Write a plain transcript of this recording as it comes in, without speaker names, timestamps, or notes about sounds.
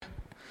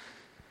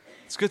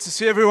It's good to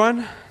see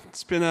everyone.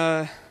 It's been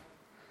I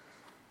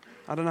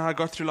don't know how I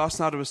got through last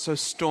night. It was so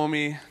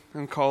stormy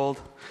and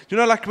cold. You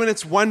know, like when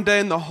it's one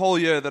day in the whole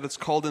year that it's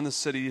cold in the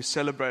city, you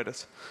celebrate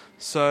it.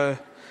 So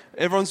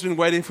everyone's been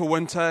waiting for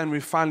winter and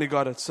we finally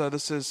got it. So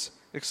this is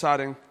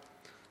exciting.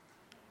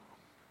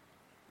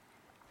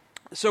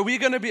 So we're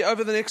going to be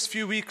over the next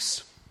few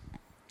weeks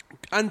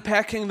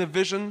unpacking the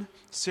vision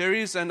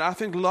series, and I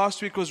think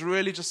last week was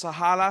really just a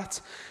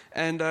highlight,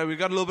 and we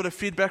got a little bit of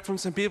feedback from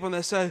some people, and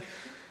they say,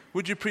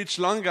 would you preach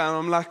longer? And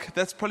I'm like,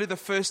 that's probably the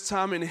first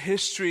time in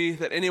history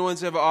that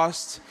anyone's ever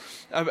asked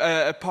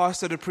a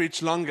pastor to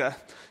preach longer.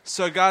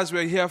 So guys,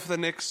 we're here for the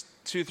next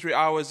 2-3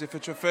 hours. If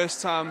it's your first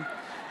time,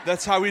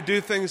 that's how we do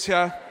things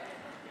here.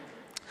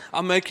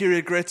 I'll make you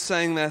regret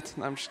saying that.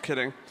 No, I'm just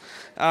kidding.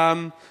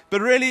 But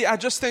really, I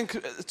just think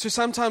to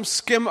sometimes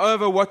skim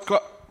over what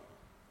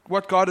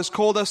God has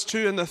called us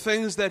to and the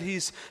things that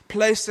He's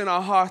placed in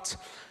our heart,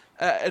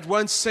 it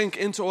won't sink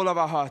into all of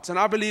our hearts. And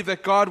I believe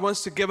that God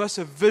wants to give us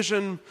a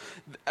vision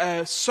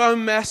so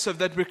massive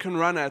that we can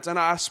run it. And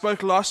I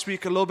spoke last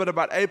week a little bit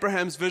about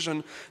Abraham's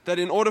vision, that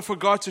in order for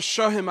God to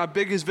show him how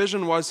big his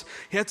vision was,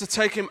 He had to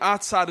take him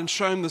outside and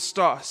show him the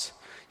stars.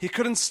 He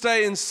couldn't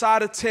stay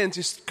inside a tent.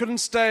 He couldn't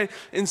stay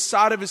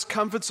inside of his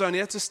comfort zone.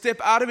 He had to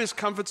step out of his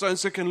comfort zone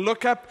so he can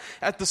look up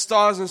at the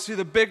stars and see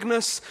the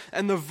bigness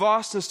and the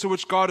vastness to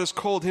which God has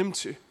called him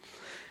to.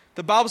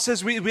 The Bible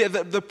says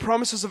the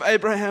promises of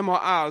Abraham are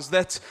ours,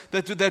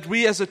 that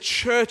we as a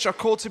church are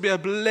called to be a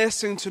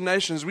blessing to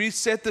nations. We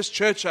set this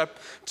church up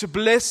to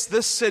bless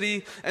this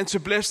city and to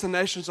bless the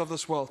nations of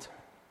this world.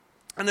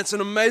 And it's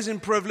an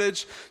amazing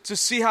privilege to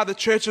see how the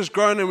church has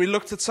grown. And we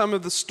looked at some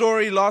of the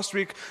story last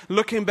week,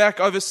 looking back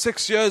over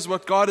 6 years,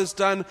 what God has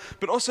done,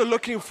 but also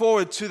looking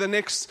forward to the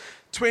next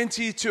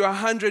 20 to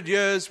 100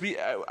 years.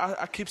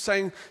 I keep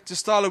saying to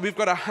Starla, we've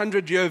got a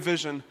 100-year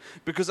vision,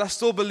 because I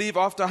still believe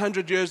after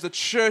 100 years the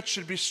church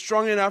should be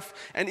strong enough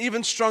and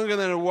even stronger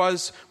than it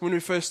was when we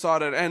first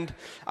started. And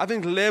I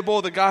think Lebo,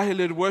 the guy who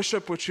led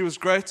worship, which he was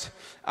great,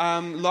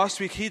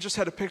 last week, he just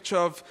had a picture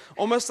of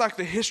almost like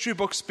the history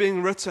books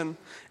being written,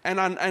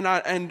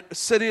 and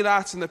City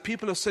Lights and the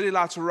people of City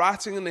Lights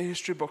writing in the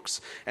history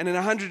books. And in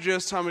 100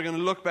 years' time, we're going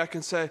to look back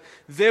and say,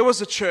 there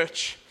was a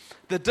church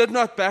that did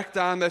not back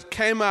down, that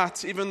came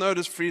out even though it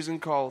was freezing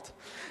cold,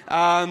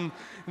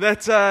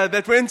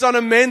 that went on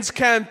a men's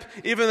camp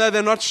even though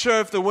they're not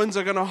sure if the winds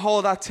are going to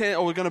hold our tent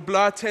or we're going to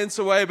blow our tents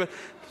away. But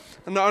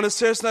on a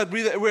serious note,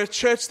 we're a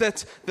church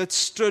that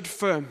stood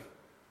firm.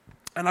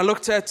 And I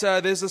looked at,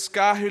 there's this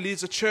guy who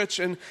leads a church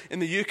in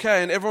the UK,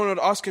 and everyone would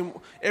ask him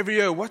every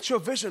year, what's your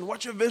vision?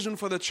 What's your vision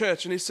for the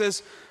church? And he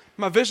says,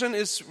 my vision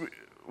is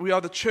we are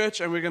the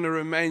church and we're going to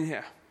remain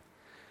here.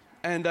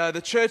 And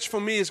the church for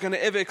me is going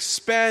to ever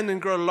expand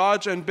and grow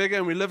larger and bigger.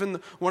 And we live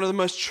in one of the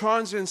most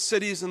transient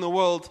cities in the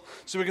world.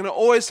 So we're going to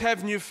always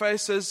have new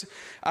faces.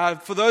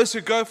 For those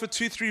who go for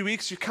 2-3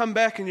 weeks, you come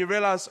back and you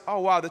realize, oh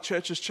wow, the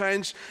church has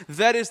changed.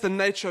 That is the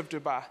nature of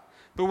Dubai.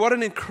 But what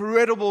an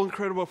incredible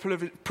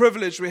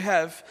privilege we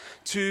have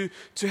to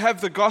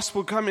have the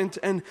gospel come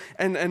in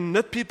and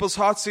knit people's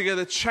hearts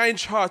together,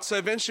 change hearts. So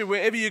eventually,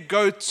 wherever you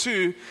go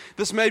to,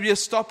 this may be a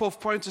stop-off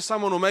point to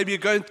someone, or maybe you're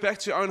going back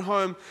to your own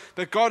home,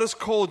 that God has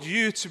called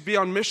you to be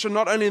on mission,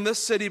 not only in this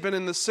city, but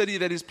in the city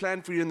that He's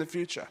planned for you in the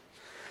future.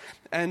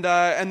 And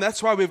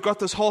that's why we've got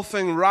this whole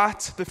thing, Right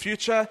the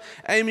Future.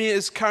 Amy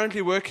is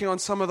currently working on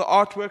some of the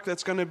artwork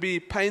that's going to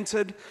be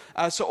painted.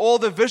 So all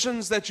the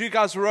visions that you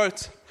guys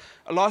wrote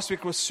last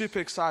week was super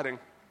exciting.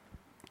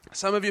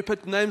 Some of you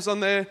put names on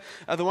there.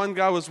 The one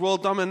guy was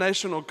world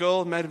domination, or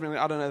girl, maybe,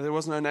 I don't know, there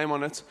was no name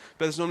on it,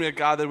 but there's normally a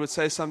guy that would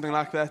say something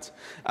like that.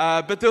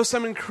 But there were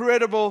some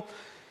incredible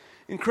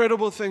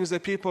things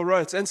that people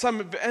wrote, and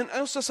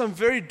also some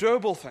very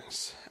doable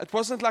things. It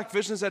wasn't like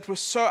visions that were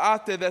so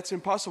out there that's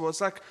impossible.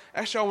 It's like,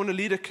 actually, I want to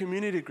lead a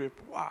community group.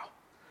 Wow,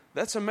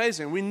 that's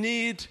amazing. We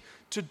need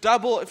to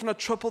double, if not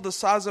triple, the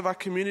size of our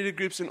community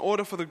groups in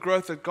order for the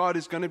growth that God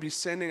is going to be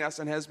sending us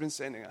and has been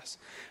sending us.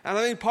 And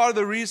I think part of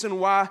the reason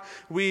why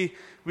we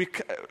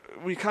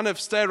kind of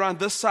stay around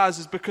this size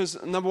is because,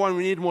 number one,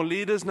 we need more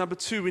leaders. Number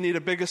two, we need a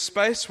bigger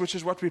space, which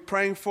is what we're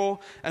praying for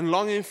and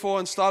longing for.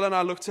 And Starla and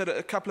I looked at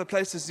a couple of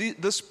places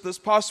this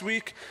past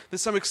week.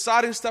 There's some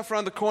exciting stuff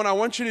around the corner. I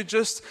want you to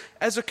just,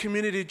 as a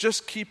community,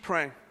 just keep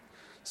praying.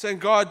 Saying,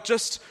 God,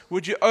 just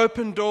would you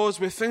open doors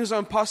where things are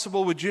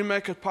impossible? Would you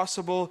make it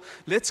possible?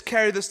 Let's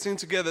carry this thing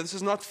together. This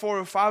is not 4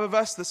 or 5 of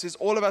us. This is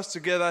all of us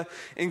together,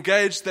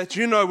 engaged, that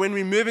when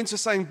we move into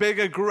something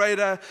bigger,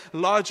 greater,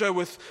 larger,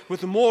 with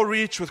more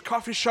reach, with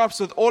coffee shops,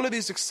 with all of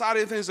these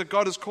exciting things that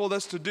God has called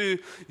us to do,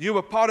 you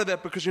were part of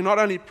that because you not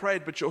only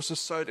prayed, but you also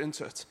sowed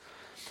into it.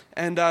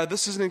 And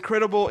this is an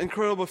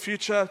incredible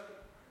future.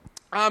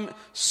 I'm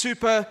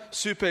super,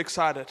 super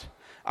excited.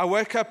 I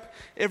wake up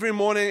every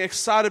morning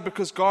excited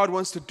because God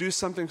wants to do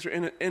something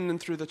in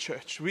and through the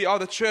church. We are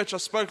the church. I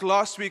spoke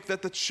last week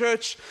that the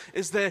church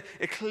is the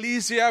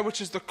ecclesia, which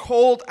is the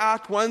called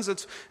out ones.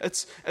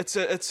 It's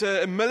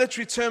a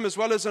military term as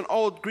well as an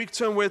old Greek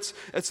term where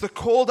it's the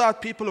called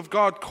out people of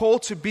God,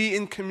 called to be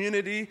in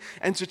community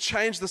and to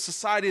change the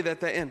society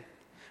that they're in.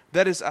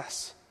 That is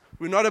us.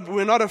 We're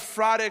not a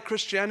Friday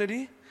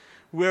Christianity.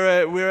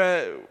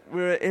 We're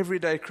a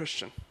everyday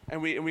Christian.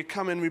 And we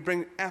come in, we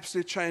bring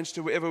absolute change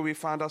to wherever we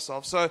find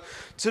ourselves. So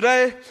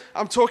today,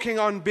 I'm talking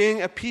on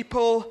being a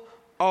people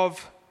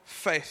of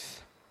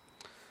faith.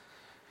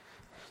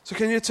 So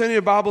can you turn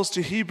your Bibles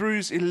to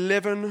Hebrews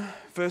 11,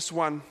 verse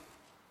 1.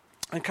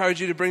 I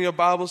encourage you to bring your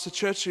Bibles to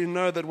church so you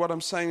know that what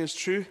I'm saying is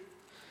true.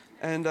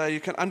 And you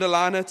can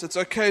underline it. It's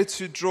okay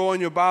to draw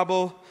in your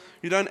Bible.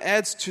 You don't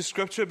add to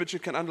Scripture, but you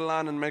can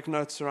underline and make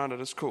notes around it.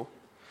 It's cool.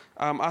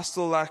 I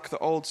still like the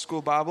old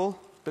school Bible,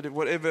 but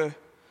whatever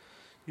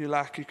you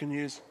like, you can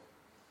use.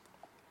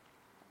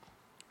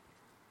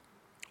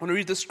 I want to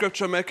read the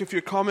Scripture, make a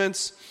few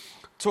comments,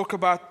 talk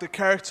about the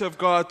character of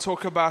God,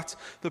 talk about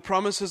the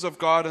promises of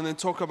God, and then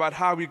talk about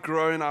how we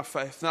grow in our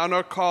faith. Now, I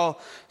know Carl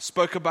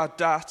spoke about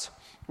doubt,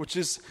 which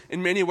is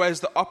in many ways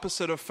the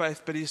opposite of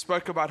faith, but he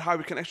spoke about how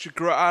we can actually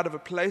grow out of a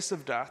place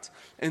of doubt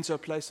into a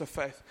place of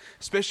faith.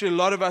 Especially a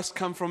lot of us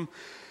come from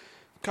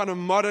kind of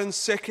modern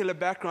secular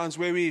backgrounds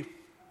where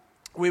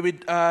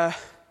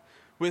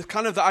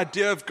kind of the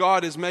idea of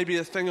God is maybe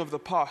a thing of the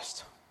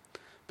past.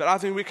 But I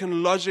think we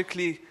can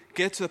logically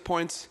get to the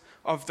point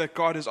of that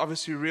God is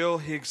obviously real,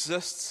 He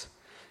exists,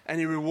 and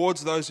He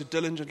rewards those who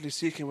diligently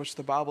seek Him, which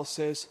the Bible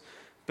says.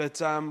 But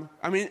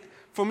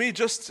for me,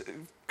 just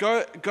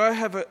go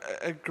have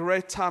a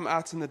great time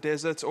out in the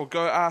desert or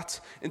go out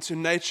into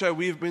nature.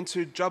 We've been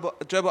to Jabal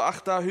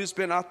Akhtar. Who's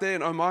been out there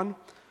in Oman?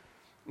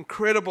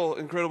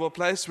 Incredible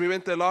place. We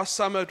went there last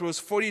summer. It was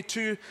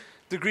 42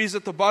 degrees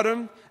at the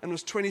bottom and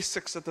was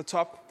 26 at the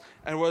top.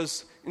 And it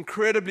was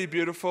incredibly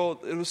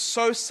beautiful. It was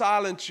so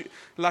silent,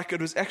 like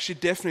it was actually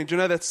deafening. Do you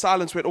know that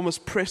silence where it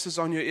almost presses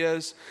on your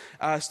ears?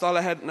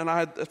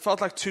 It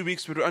felt like 2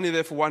 weeks, but we were only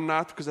there for one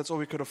night because that's all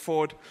we could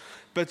afford.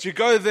 But you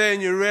go there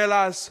and you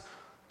realize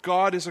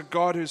God is a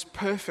God who's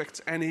perfect,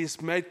 and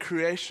He's made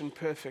creation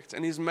perfect,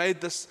 and He's made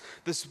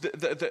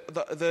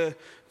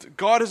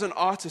God as an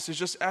artist is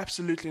just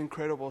absolutely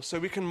incredible. So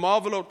we can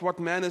marvel at what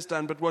man has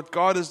done, but what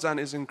God has done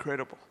is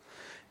incredible.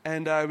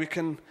 And we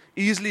can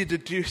easily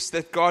deduce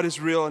that God is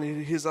real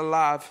and He's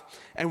alive.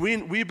 And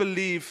we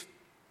believe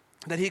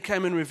that He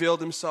came and revealed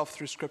Himself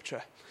through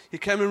Scripture. He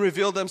came and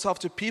revealed Himself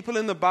to people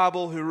in the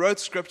Bible who wrote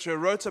Scripture,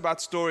 wrote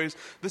about stories.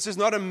 This is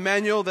not a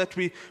manual that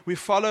we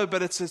follow,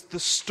 but it's the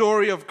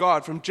story of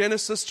God. From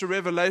Genesis to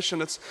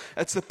Revelation,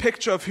 it's the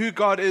picture of who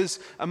God is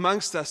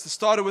amongst us. It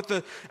started with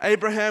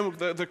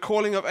the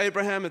calling of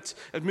Abraham. It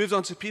moved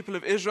on to people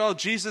of Israel.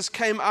 Jesus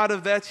came out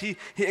of that. He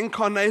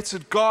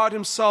incarnated. God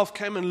Himself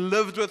came and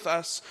lived with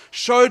us,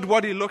 showed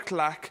what He looked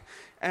like.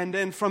 And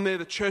then from there,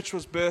 the church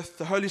was birthed,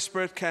 the Holy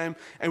Spirit came,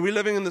 and we're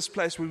living in this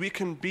place where we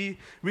can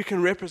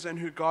represent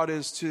who God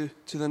is to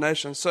the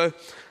nations. So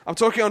I'm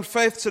talking on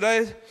faith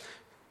today.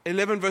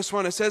 11 verse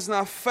 1, it says,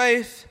 now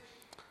faith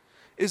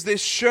is the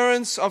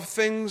assurance of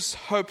things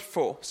hoped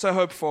for. Say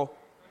hope for.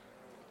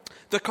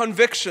 The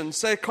conviction,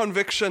 say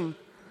conviction,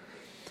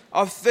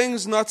 of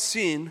things not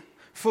seen.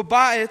 For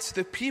by it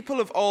the people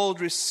of old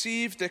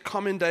received their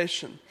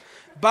commendation.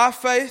 By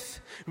faith,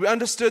 we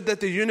understood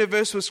that the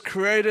universe was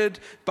created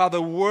by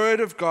the Word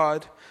of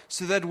God,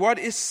 so that what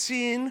is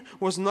seen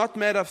was not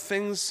made of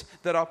things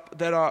that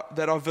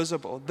are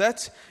visible.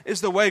 That is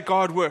the way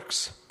God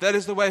works. That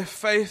is the way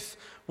faith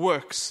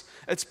works.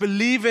 It's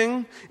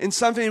believing in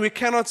something we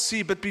cannot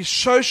see, but be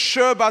so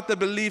sure about the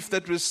belief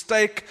that we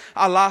stake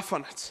our life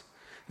on it.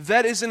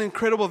 That is an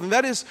incredible thing.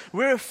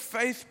 We're a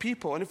faith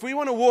people. And if we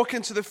want to walk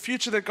into the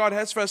future that God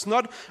has for us,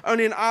 not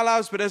only in our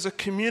lives, but as a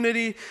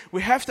community,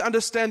 we have to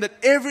understand that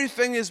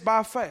everything is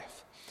by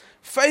faith.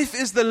 Faith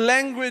is the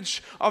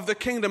language of the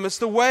kingdom. It's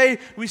the way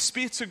we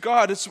speak to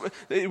God.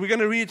 We're going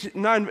to read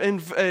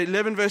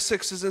 11 verse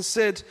 6 as it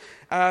said,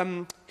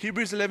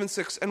 Hebrews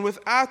 11:6. And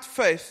without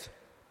faith,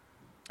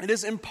 it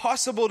is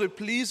impossible to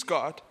please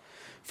God.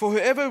 For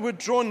whoever would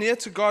draw near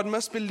to God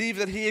must believe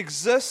that He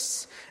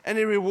exists and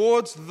He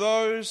rewards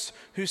those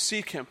who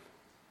seek Him.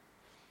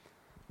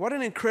 What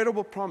an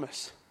incredible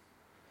promise.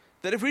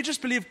 That if we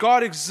just believe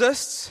God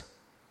exists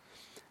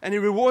and He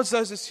rewards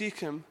those who seek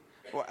Him,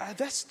 well,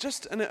 that's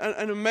just an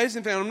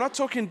amazing thing. I'm not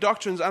talking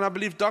doctrines, and I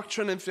believe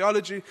doctrine and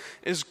theology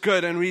is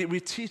good, and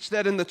we teach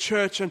that in the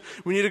church, and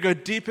we need to go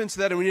deep into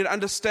that, and we need to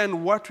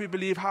understand what we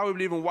believe, how we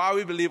believe, and why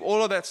we believe,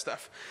 all of that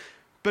stuff.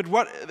 But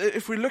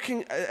if we're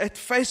looking at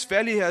face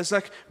value here, it's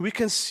like we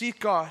can seek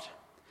God.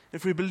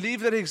 If we believe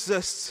that He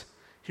exists,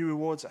 He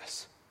rewards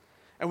us.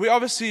 And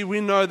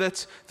we know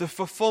that the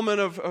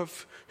fulfillment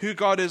of who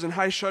God is and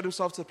how He showed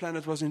Himself to the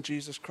planet was in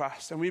Jesus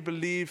Christ. And we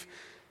believe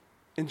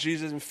in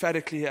Jesus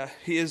emphatically here.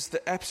 He is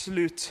the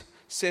absolute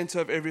center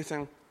of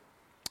everything.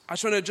 I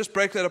just want to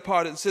break that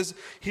apart. It says,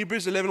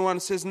 Hebrews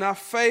 11:1 says, now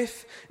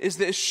faith is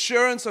the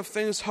assurance of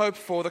things hoped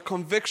for, the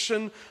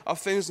conviction of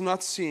things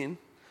not seen.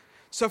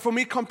 So for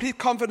me, complete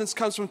confidence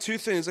comes from two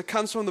things. It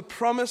comes from the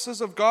promises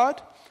of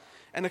God,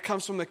 and it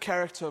comes from the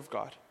character of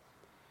God.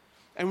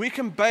 And we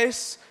can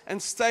base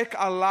and stake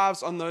our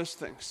lives on those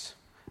things.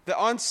 They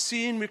aren't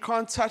seen, we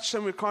can't touch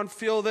them, we can't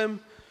feel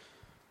them.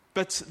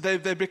 but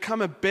they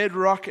become a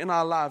bedrock in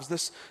our lives.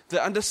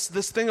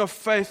 This thing of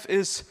faith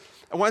is,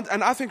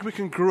 and I think we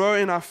can grow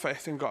in our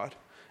faith in God.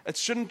 It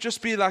shouldn't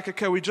just be like,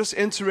 okay, we just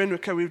enter in,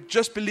 okay, we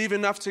just believe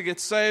enough to get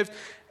saved,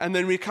 and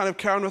then we kind of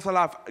carry on with our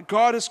life.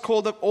 God has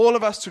called up all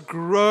of us to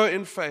grow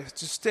in faith,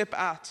 to step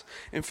out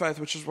in faith,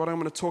 which is what I'm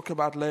going to talk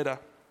about later.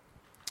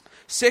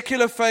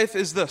 Secular faith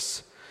is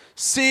this: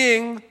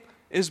 seeing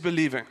is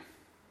believing.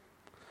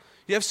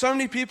 You have so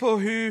many people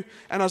who,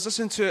 and I was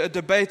listening to a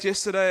debate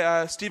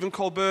yesterday, Stephen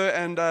Colbert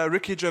and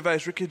Ricky Gervais.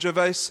 Ricky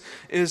Gervais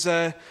is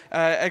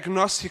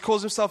agnostic. He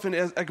calls himself an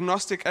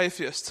agnostic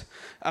atheist,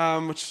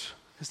 which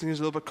his thing is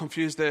a little bit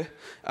confused there.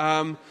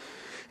 And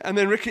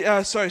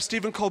then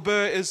Stephen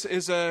Colbert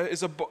is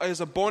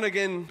a born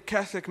again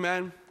Catholic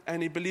man,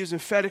 and he believes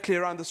emphatically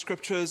around the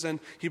scriptures, and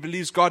he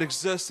believes God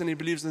exists, and he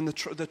believes in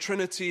the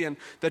Trinity, and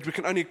that we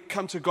can only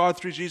come to God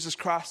through Jesus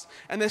Christ.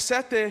 And they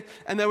sat there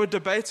and they were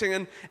debating,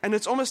 and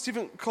it's almost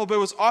Stephen Colbert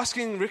was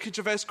asking Ricky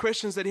Gervais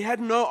questions that he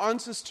had no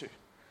answers to.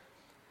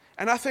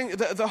 And I think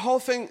the whole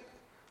thing,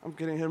 I'm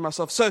getting ahead of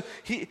myself. So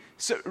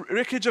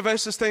Ricky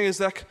Gervais's thing is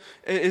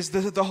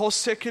the whole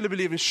secular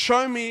belief is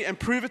show me and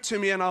prove it to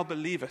me and I'll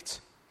believe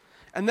it.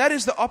 And that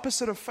is the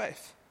opposite of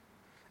faith.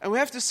 And we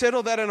have to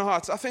settle that in our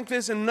hearts. I think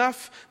there's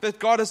enough that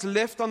God has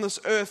left on this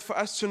earth for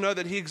us to know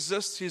that He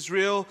exists, He's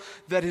real,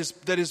 that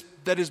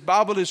His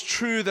Bible is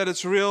true, that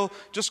it's real.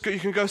 You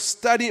can go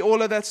study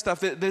all of that stuff.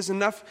 There's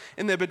enough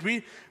in there. But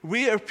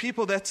we are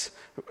people that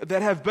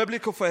have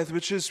biblical faith,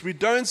 which is we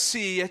don't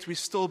see yet we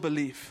still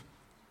believe.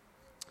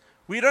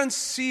 We don't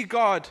see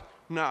God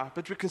now,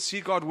 but we can see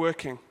God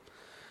working.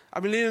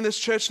 I've been leading this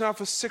church now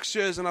for 6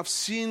 years, and I've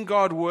seen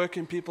God work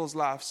in people's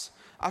lives.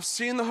 I've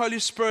seen the Holy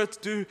Spirit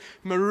do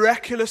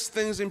miraculous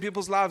things in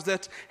people's lives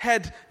that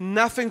had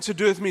nothing to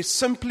do with me.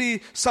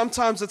 Simply,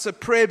 sometimes it's a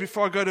prayer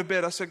before I go to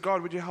bed. I say,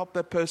 God, would you help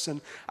that person?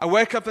 I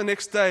wake up the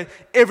next day,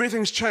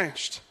 everything's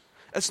changed.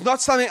 It's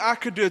not something I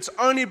could do. It's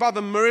only by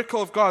the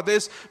miracle of God.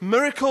 There's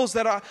miracles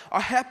that are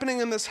happening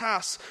in this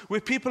house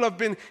where people have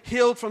been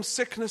healed from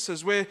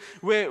sicknesses, where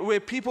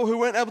people who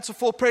weren't able to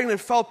fall pregnant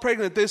fell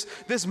pregnant.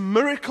 There's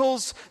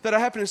miracles that are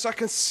happening, so I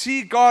can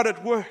see God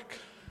at work.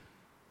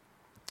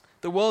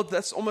 The world,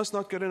 that's almost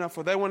not good enough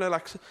for. They want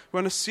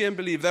to see and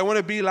believe. They want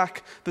to be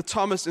like the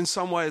Thomas in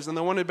some ways, and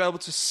they want to be able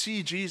to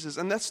see Jesus.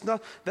 And that's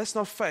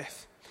not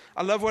faith.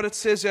 I love what it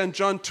says here in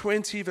John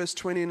 20, verse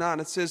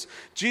 29. It says,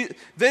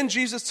 then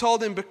Jesus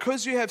told him,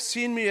 because you have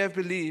seen me, you have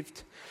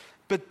believed.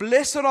 But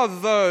blessed are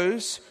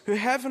those who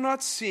have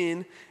not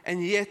seen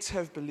and yet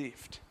have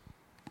believed.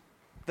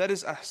 That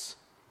is us.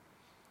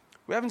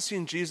 We haven't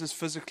seen Jesus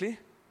physically,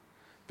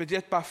 but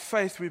yet by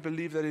faith we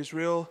believe that He's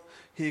real,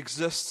 He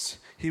exists,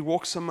 He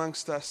walks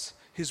amongst us,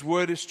 His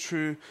word is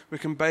true, we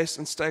can base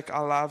and stake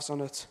our lives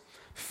on it.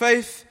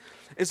 Faith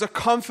is a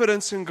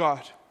confidence in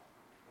God.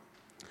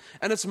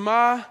 And it's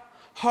my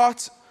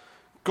heart,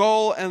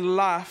 goal, and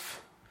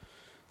life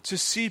to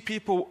see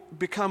people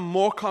become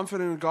more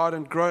confident in God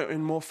and grow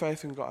in more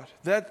faith in God.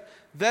 That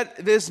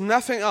there's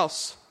nothing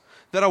else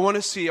that I want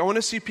to see. I want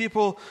to see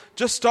people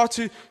just start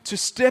to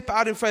step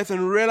out in faith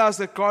and realize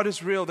that God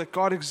is real, that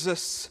God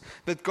exists,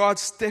 that God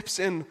steps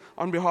in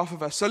on behalf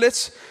of us. So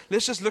let's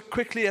just look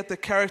quickly at the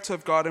character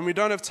of God. And we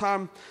don't have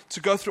time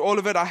to go through all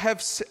of it. I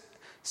have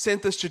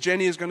sent this to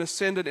Jenny, who's going to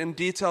send it in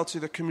detail to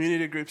the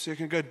community group, so you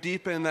can go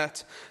deeper in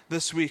that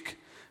this week.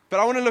 But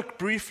I want to look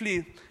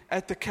briefly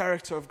at the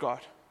character of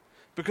God.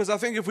 Because I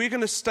think if we're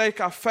going to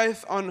stake our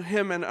faith on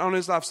Him and on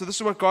His life, so this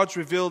is what God's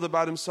revealed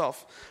about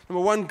Himself.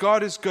 Number one,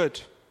 God is good.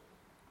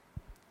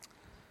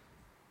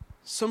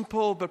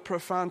 Simple but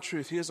profound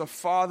truth. He is a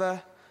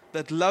Father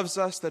that loves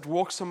us, that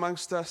walks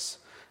amongst us.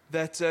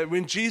 That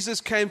when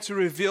Jesus came to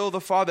reveal the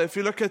Father, if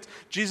you look at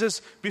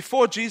Jesus,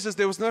 before Jesus,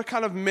 there was no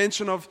kind of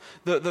mention of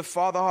the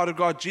Father heart of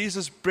God.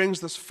 Jesus brings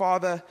this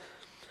Father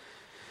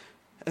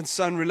and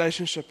Son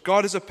relationship.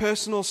 God is a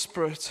personal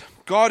spirit.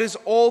 God is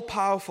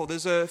all-powerful.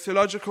 There's a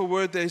theological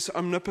word there, is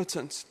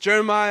omnipotent.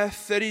 Jeremiah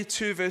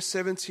 32, verse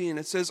 17,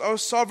 it says, O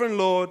sovereign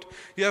Lord,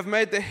 you have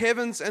made the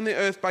heavens and the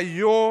earth by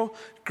your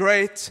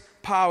great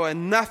power.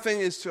 Nothing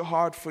is too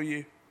hard for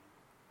you.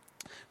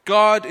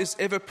 God is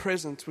ever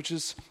present, which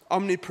is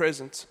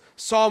omnipresent.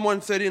 Psalm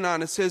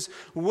 139, it says,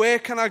 where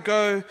can I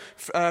go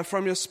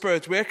from your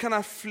spirit? Where can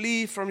I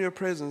flee from your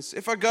presence?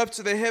 If I go up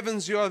to the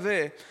heavens, you are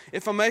there.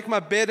 If I make my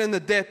bed in the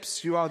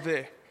depths, you are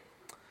there.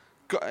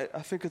 God,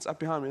 I think it's up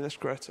behind me. That's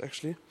great,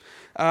 actually.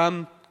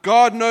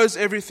 God knows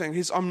everything.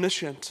 He's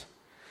omniscient.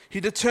 He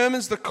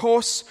determines the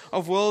course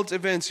of world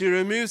events. He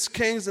removes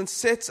kings and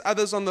sets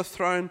others on the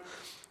throne,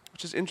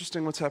 which is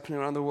interesting what's happening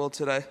around the world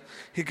today.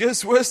 He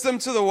gives wisdom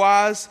to the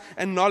wise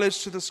and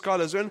knowledge to the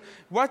scholars. And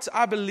what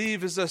I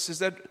believe is this, is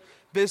that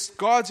His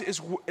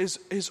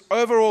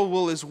overall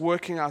will is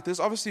working out. There's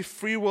obviously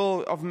free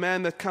will of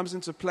man that comes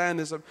into play, and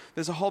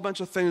there's a whole bunch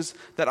of things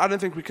that I don't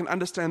think we can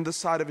understand this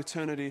side of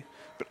eternity.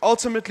 But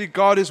ultimately,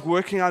 God is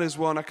working out His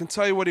will, and I can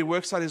tell you what He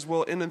works out His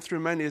will in and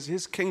through mainly is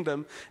His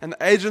kingdom, and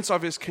the agents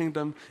of His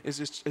kingdom is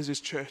His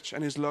church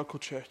and His local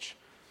church.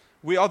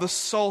 We are the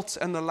salt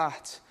and the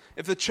light.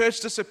 If the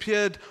church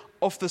disappeared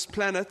off this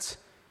planet,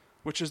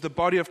 which is the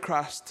body of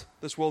Christ,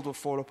 this world will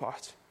fall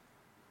apart.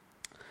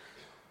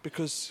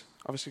 Because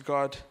obviously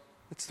God,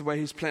 it's the way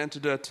He's planned to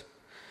do it.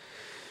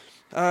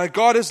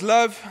 God is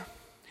love.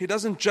 He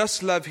doesn't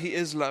just love, He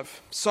is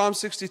love. Psalm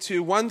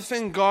 62, one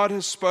thing God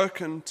has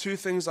spoken, two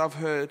things I've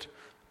heard.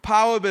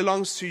 Power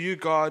belongs to you,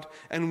 God,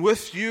 and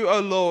with you,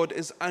 O Lord,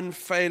 is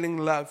unfailing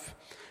love.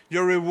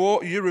 You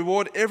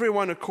reward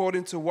everyone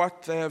according to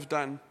what they have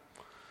done.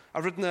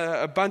 I've written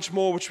a bunch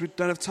more which we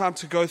don't have time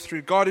to go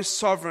through. God is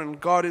sovereign.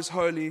 God is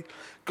holy.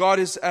 God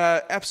is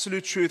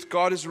absolute truth.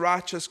 God is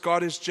righteous.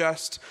 God is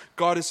just.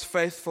 God is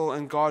faithful.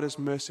 And God is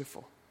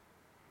merciful.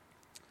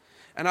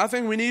 And I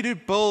think we need to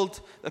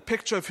build a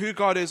picture of who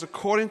God is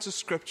according to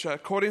Scripture,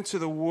 according to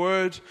the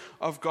Word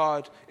of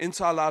God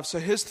into our lives. So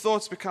His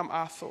thoughts become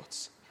our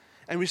thoughts.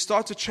 And we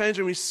start to change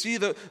and we see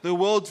the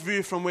world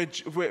view from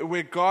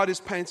where God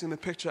is painting the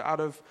picture out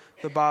of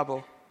the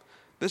Bible.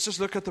 Let's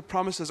just look at the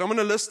promises. I'm going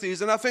to list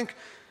these, and I think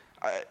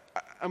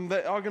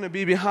they are going to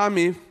be behind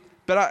me.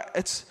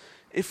 But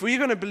if we're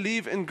going to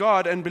believe in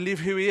God and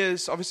believe who He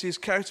is, obviously His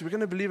character, we're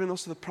going to believe in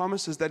also the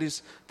promises that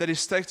He's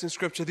staked in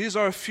Scripture. These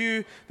are a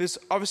few. There's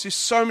obviously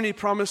so many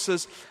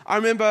promises. I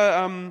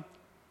remember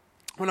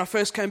when I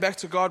first came back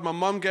to God, my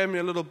mom gave me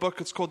a little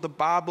book. It's called the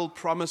Bible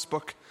Promise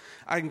Book.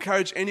 I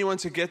encourage anyone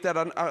to get that.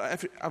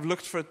 I've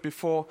looked for it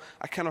before.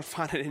 I cannot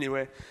find it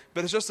anywhere.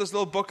 But it's just this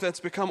little book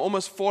that's become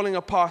almost falling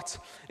apart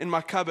in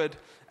my cupboard.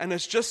 And it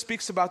just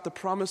speaks about the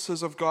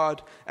promises of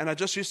God. And I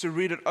just used to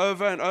read it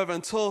over and over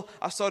until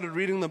I started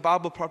reading the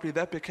Bible properly.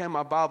 That became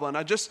my Bible. And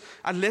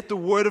I let the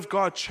Word of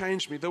God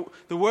change me.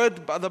 The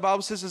Word, the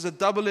Bible says, is a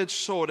double-edged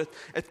sword.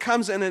 It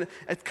comes and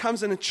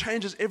it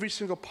changes every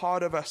single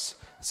part of us.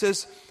 It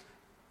says,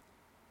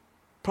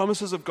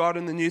 promises of God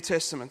in the New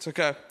Testament.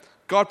 Okay.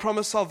 God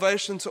promised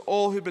salvation to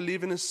all who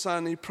believe in His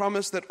Son. He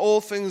promised that all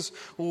things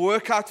will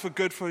work out for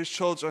good for His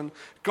children.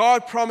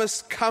 God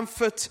promised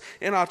comfort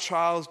in our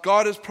trials.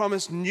 God has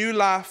promised new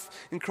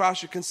life in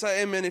Christ. You can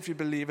say amen if you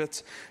believe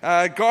it.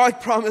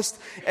 God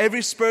promised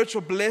every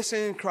spiritual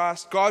blessing in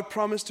Christ. God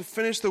promised to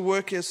finish the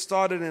work He has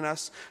started in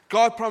us.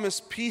 God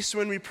promised peace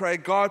when we pray.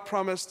 God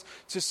promised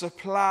to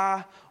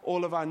supply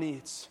all of our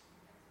needs.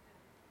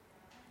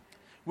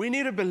 We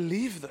need to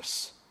believe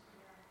this.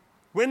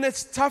 When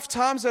it's tough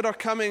times that are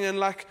coming and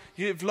like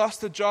you've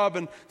lost a job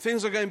and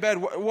things are going bad,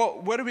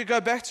 what do we go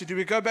back to? Do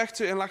we go back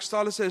to, and like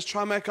Starla says,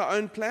 try and make our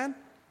own plan?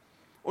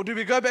 Or do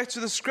we go back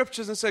to the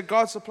Scriptures and say,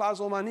 God supplies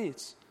all my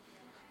needs?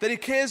 That He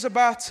cares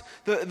about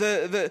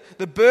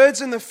the birds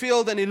in the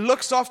field and He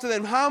looks after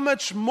them. How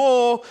much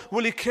more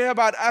will He care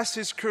about us,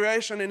 His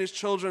creation and His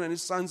children and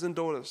His sons and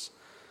daughters?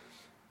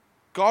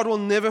 God will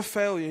never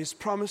fail you. His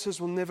promises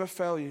will never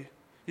fail you.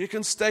 You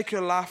can stake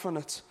your life on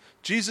it.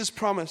 Jesus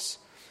promised.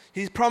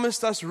 He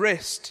promised us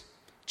rest.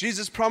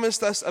 Jesus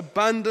promised us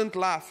abundant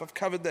life. I've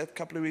covered that a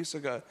couple of weeks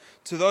ago.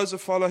 To those who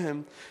follow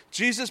Him.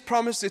 Jesus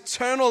promised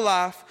eternal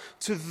life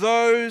to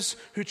those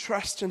who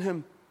trust in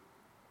Him.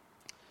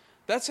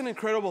 That's an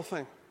incredible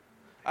thing.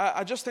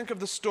 I just think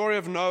of the story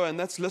of Noah, and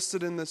that's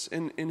listed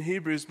in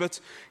Hebrews. But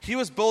he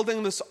was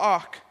building this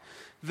ark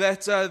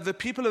that the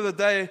people of the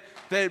day,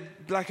 they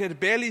had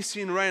barely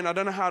seen rain. I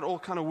don't know how it all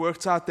kind of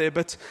worked out there,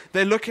 but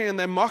they're looking and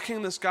they're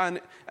mocking this guy,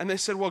 and they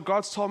said, well,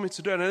 God's told me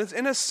to do it. And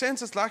in a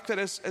sense, it's like that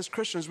as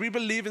Christians. We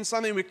believe in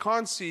something we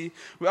can't see.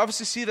 We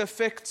obviously see the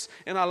effects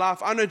in our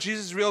life. I know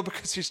Jesus is real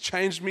because He's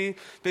changed me.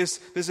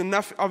 There's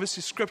enough,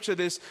 obviously, Scripture.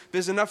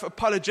 There's enough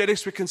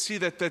apologetics we can see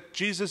that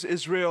Jesus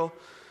is real.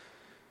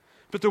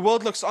 But the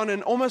world looks on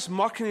and almost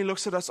mockingly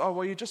looks at us, oh,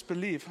 well, you just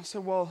believe. I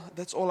said, well,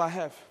 that's all I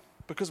have.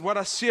 Because what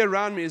I see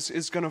around me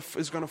is going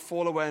to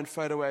fall away and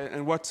fade away.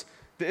 And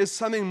there is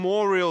something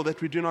more real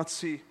that we do not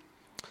see,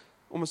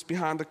 almost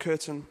behind the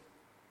curtain.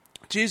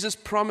 Jesus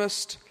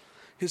promised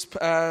His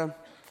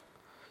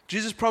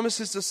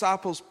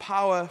disciples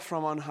power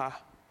from on high.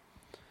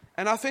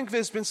 And I think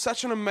there's been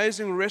such an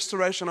amazing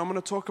restoration. I'm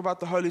going to talk about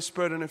the Holy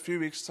Spirit in a few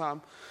weeks'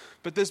 time.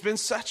 But there's been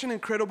such an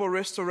incredible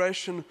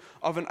restoration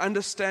of an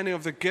understanding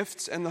of the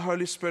gifts and the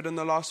Holy Spirit in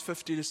the last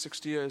 50 to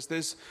 60 years.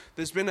 There's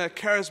been a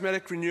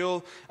charismatic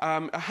renewal.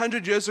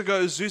 100 years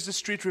ago, Azusa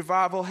Street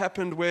Revival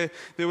happened where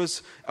there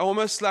was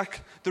almost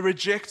like the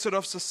rejected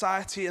of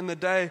society in the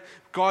day.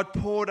 God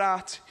poured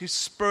out His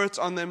Spirit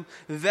on them.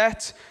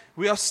 That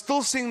we are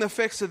still seeing the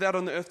effects of that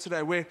on the earth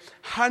today, where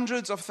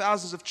hundreds of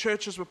thousands of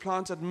churches were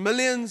planted,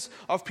 millions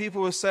of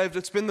people were saved.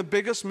 It's been the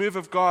biggest move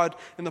of God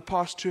in the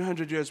past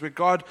 200 years, where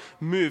God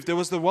moved. There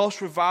was the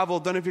Welsh Revival,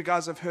 don't know if you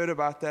guys have heard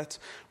about that,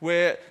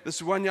 where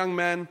this one young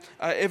man,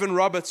 Evan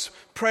Roberts,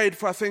 prayed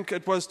for, I think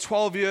it was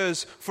 12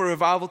 years for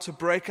revival to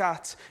break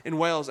out in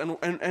Wales,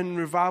 and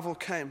revival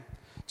came.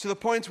 To the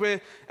point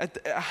where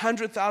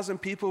 100,000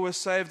 people were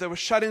saved. They were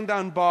shutting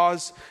down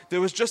bars.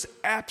 There was just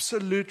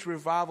absolute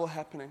revival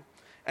happening.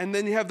 And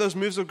then you have those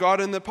moves of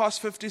God. In the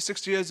past 50,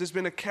 60 years, there's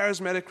been a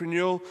charismatic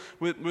renewal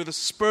where the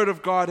Spirit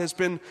of God has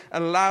been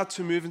allowed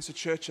to move into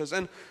churches.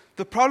 And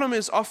the problem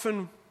is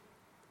often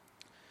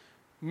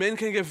men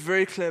can get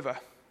very clever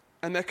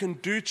and they can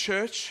do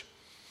church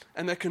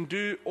And they can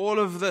do all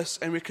of this,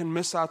 and we can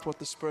miss out what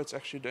the Spirit's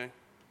actually doing.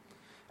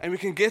 And we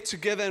can get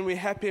together, and we're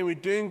happy, and we're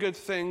doing good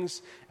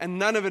things, and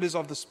none of it is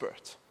of the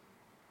Spirit.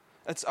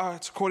 It's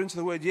according to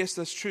the Word. Yes,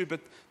 that's true, but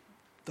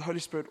the Holy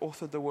Spirit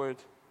authored the Word.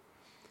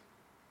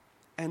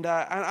 And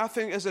I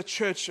think as a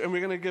church, and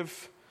we're going to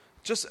give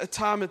just a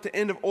time at the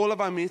end of all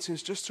of our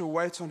meetings just to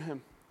wait on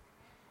Him.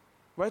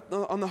 Wait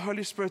on the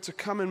Holy Spirit to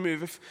come and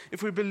move.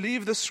 If we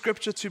believe the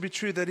Scripture to be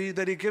true, that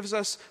He gives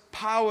us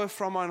power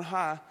from on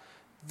high,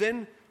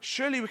 then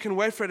surely we can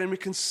wait for it and we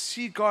can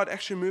see God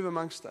actually move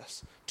amongst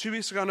us. 2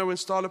 weeks ago, I know when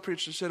Starla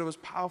preached, she said it was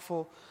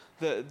powerful,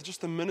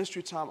 just the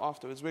ministry time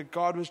afterwards, where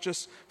God was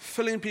just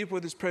filling people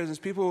with His presence.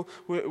 People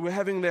were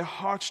having their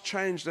hearts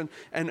changed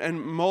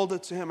and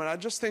molded to Him. And I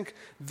just think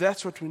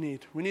that's what we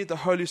need. We need the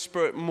Holy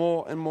Spirit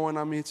more and more in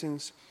our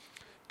meetings.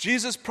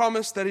 Jesus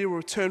promised that He will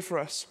return for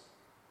us.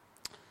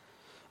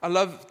 I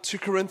love 2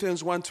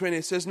 Corinthians 1:20.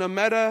 It says, no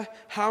matter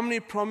how many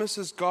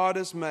promises God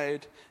has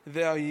made,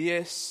 they are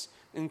yes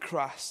in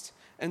Christ.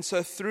 And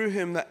so through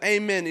Him, the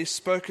Amen is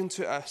spoken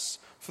to us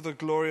for the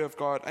glory of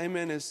God.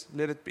 Amen is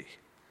let it be.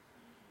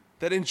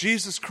 That in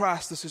Jesus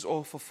Christ, this is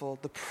all fulfilled.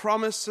 The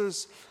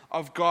promises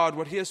of God,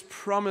 what He has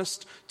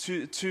promised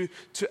to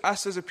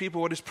us as a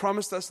people, what He's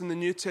promised us in the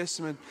New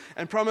Testament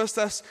and promised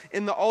us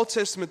in the Old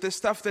Testament. There's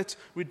stuff that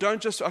we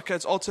don't just, okay,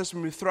 it's Old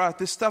Testament, we throw out.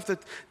 There's stuff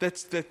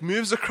that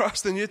moves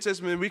across the New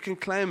Testament and we can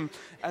claim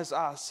as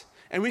ours.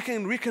 And we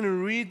can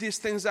read these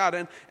things out.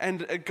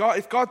 And God,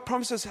 if God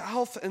promises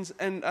health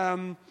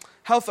and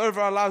health over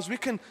our lives, we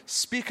can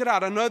speak it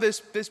out. I know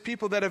there's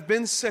people that have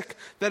been sick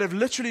that have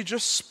literally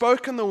just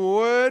spoken the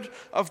word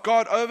of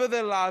God over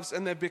their lives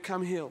and they've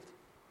become healed.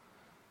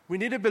 We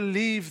need to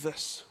believe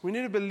this. We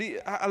need to believe.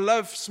 I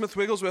love Smith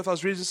Wigglesworth. I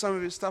was reading some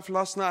of his stuff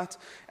last night,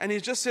 and he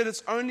just said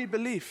it's only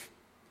belief.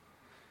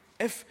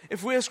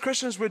 If we as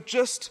Christians would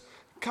just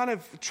kind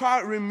of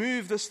try to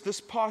remove this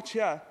part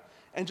here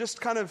and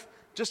just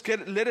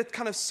let it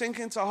kind of sink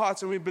into our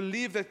hearts, and we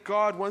believe that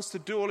God wants to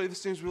do all of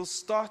these things, we'll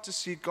start to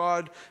see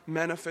God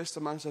manifest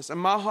amongst us.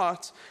 And my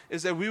heart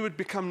is that we would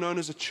become known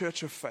as a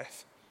church of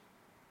faith.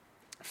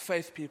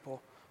 Faith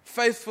people.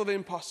 Faith for the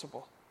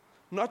impossible.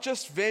 Not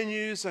just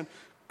venues and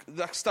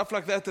stuff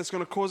like that that's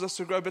going to cause us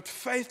to grow, but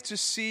faith to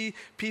see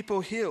people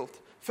healed.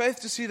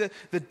 Faith to see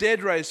the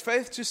dead raised.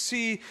 Faith to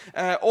see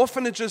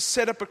orphanages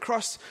set up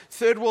across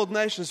third world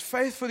nations.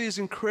 Faith for these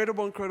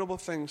incredible, incredible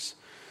things.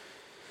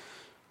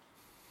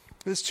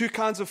 There's two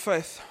kinds of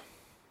faith.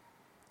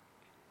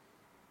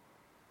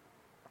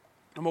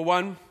 Number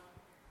one,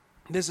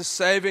 there's a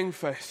saving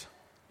faith.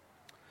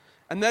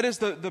 And that is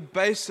the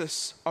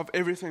basis of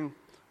everything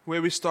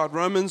where we start.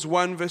 Romans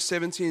 1 verse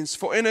 17.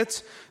 For in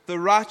it, the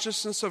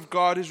righteousness of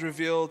God is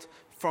revealed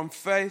from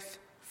faith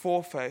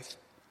for faith.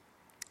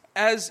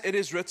 As it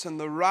is written,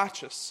 the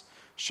righteous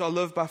shall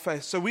live by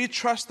faith. So we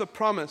trust the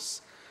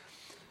promise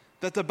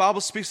that the Bible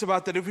speaks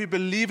about, that if we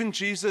believe in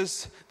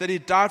Jesus, that He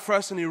died for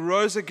us and He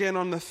rose again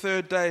on the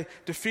third day,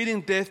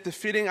 defeating death,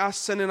 defeating our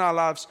sin in our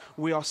lives,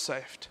 we are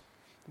saved.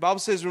 The Bible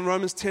says in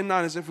Romans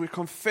 10:9, is if we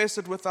confess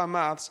it with our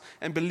mouths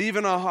and believe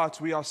in our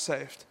hearts, we are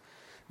saved.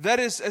 That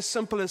is as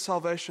simple as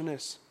salvation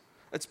is.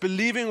 It's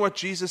believing what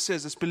Jesus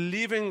says. It's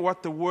believing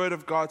what the Word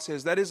of God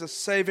says. That is a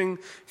saving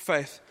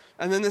faith.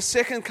 And then the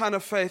second kind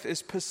of faith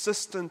is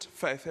persistent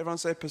faith. Everyone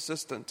say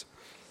persistent.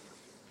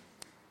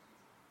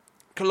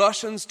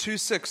 Colossians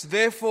 2:6,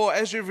 therefore,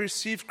 as you've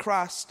received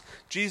Christ,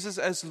 Jesus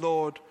as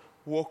Lord,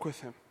 walk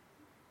with Him.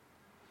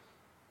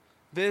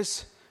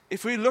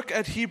 If we look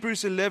at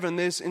Hebrews 11,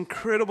 there's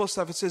incredible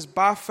stuff. It says,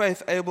 by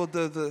faith Abel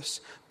did this.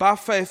 By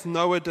faith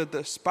Noah did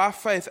this. By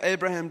faith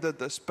Abraham did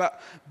this.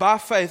 By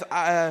faith,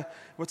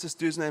 what's this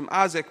dude's name?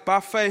 Isaac.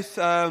 By faith,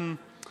 I'm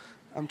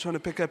trying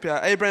to pick up here.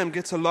 Abraham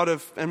gets a lot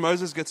of, and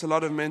Moses gets a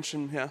lot of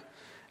mention here.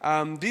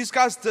 These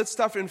guys did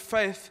stuff in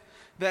faith.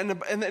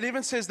 And it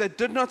even says they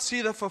did not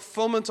see the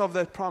fulfillment of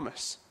that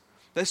promise.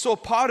 They saw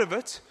part of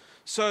it.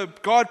 So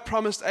God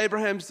promised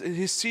Abraham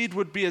his seed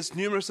would be as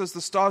numerous as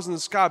the stars in the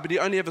sky, but he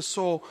only ever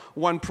saw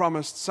one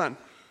promised son.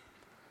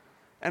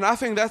 And I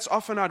think that's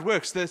often how it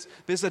works. There's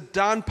a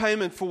down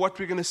payment for what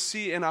we're going to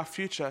see in our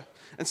future.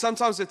 And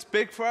sometimes it's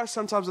big for us,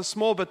 sometimes it's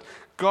small, but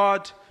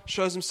God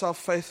shows Himself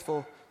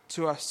faithful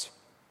to us.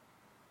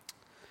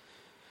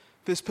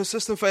 There's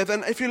persistent faith.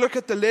 And if you look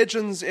at the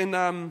legends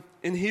in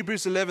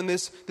Hebrews 11,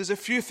 there's a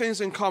few things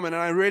in common,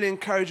 and I really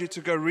encourage you to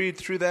go read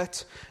through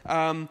that.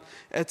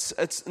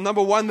 It's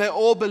number one, they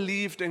all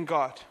believed in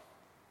God.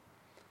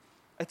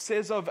 It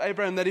says of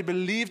Abraham that he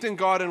believed in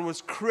God and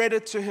was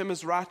credited to him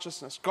as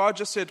righteousness. God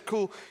just said,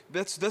 cool,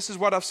 this is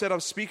what I've said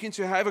I'm speaking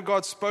to you. However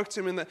God spoke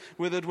to him,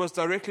 whether it was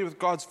directly with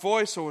God's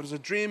voice or it was a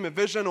dream, a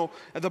vision, or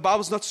the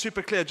Bible's not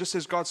super clear. It just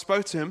says God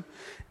spoke to him.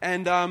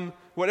 And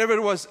whatever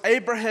it was,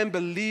 Abraham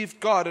believed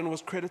God and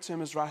was credited to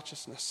him as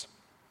righteousness.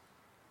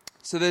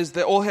 So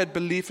they all had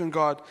belief in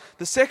God.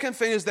 The second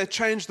thing is they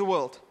changed the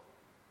world.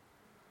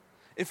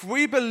 If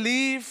we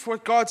believe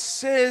what God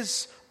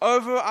says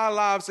over our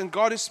lives, and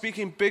God is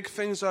speaking big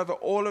things over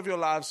all of your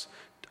lives,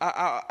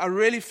 I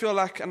really feel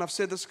like, and I've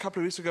said this a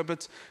couple of weeks ago,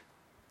 but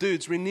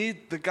dudes, we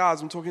need the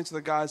guys, I'm talking to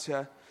the guys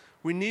here,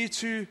 we need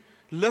to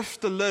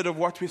lift the lid of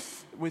what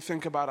we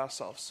think about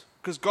ourselves.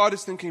 Because God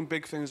is thinking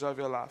big things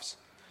over your lives.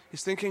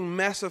 He's thinking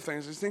massive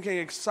things. He's thinking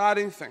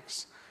exciting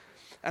things.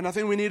 And I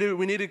think we need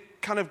to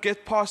kind of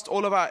get past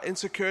all of our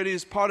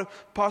insecurities,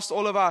 past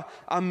all of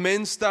our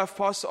men stuff,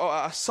 past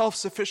our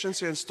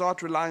self-sufficiency, and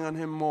start relying on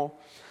Him more.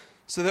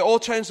 So they all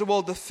changed the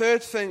world. The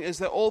third thing is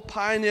they all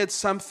pioneered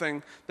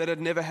something that had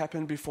never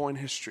happened before in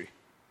history.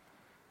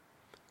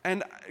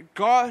 And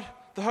God,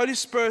 the Holy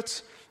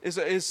Spirit,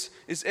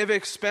 is ever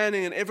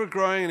expanding and ever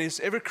growing, and He's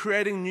ever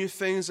creating new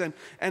things. And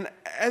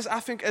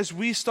as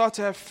we start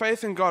to have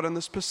faith in God, and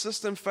this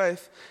persistent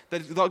faith,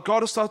 that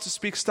God will start to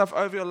speak stuff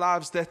over your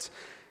lives that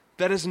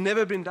has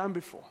never been done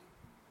before.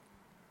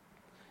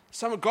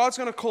 God's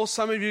going to call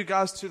some of you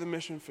guys to the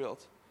mission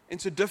field,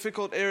 into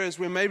difficult areas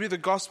where maybe the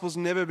gospel's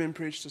never been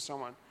preached to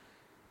someone.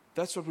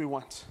 That's what we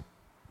want.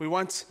 We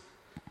want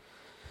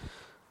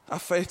our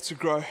faith to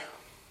grow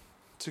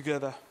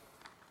together.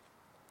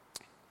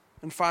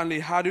 And finally,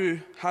 how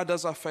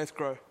does our faith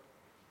grow?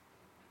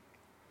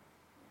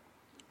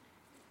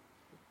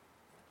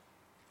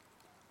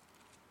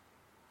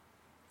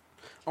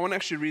 I want to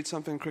actually read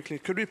something quickly.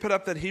 Could we put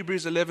up that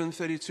Hebrews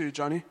 11:32,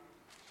 Johnny?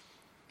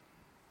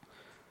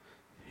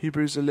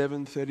 Hebrews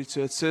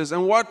 11:32. It says,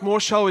 "And what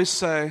more shall we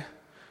say?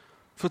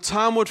 For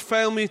time would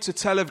fail me to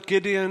tell of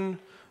Gideon,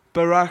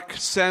 Barak,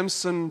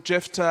 Samson,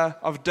 Jephthah,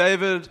 of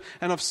David,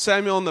 and of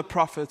Samuel and the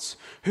prophets,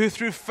 who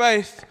through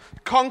faith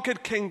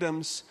conquered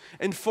kingdoms,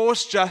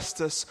 enforced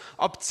justice,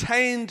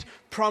 obtained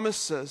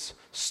promises,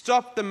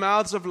 stopped the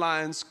mouths of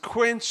lions,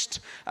 quenched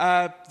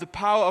the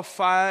power of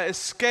fire,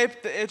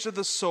 escaped the edge of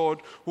the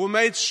sword, were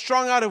made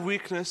strong out of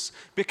weakness,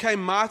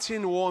 became mighty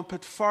in war, and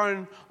put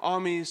foreign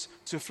armies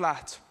to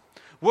flight.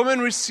 Women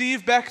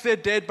received back their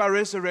dead by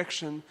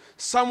resurrection.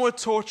 Some were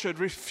tortured,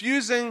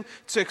 refusing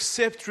to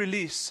accept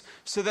release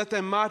so that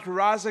they might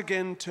rise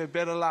again to a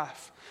better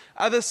life.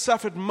 Others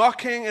suffered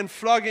mocking and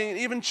flogging, and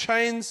even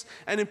chains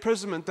and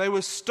imprisonment. They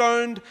were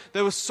stoned,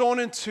 they were sawn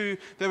in two,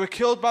 they were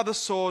killed by the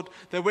sword.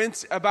 They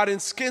went about in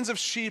skins of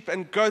sheep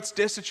and goats,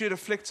 destitute,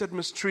 afflicted,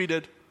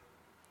 mistreated,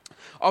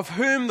 of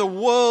whom the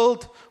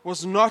world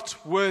was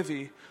not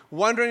worthy,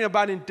 wandering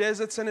about in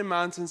deserts and in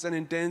mountains and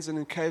in dens and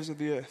in caves of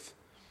the earth."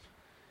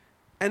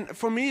 And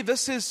for me,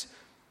 that's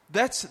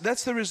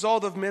the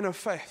result of men of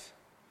faith,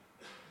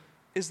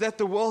 is that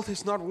the world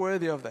is not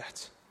worthy of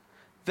that.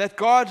 That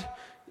God,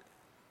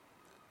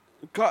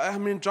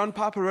 John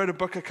Piper wrote a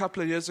book a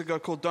couple of years ago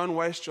called "Don't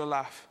Waste Your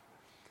Life."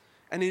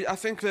 And I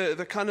think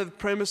the kind of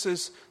premise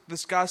is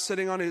this guy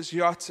sitting on his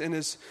yacht in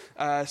his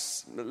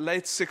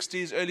late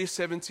 60s, early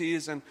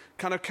 70s, and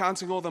kind of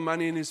counting all the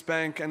money in his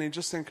bank, and he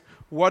just think,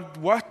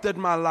 what did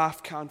my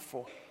life count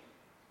for?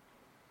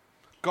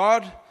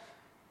 God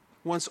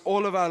wants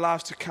all of our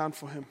lives to count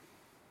for Him.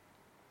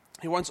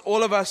 He wants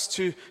all of us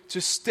to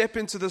step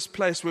into this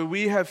place where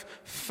we have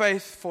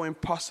faith for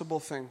impossible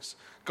things.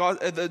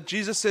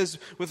 Jesus says,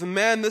 with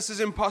man this is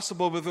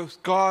impossible, but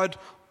with God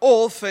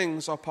all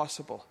things are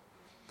possible.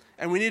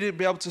 And we need to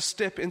be able to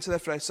step into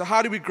that place. So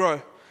how do we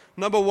grow?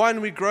 Number one,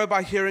 we grow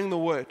by hearing the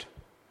Word.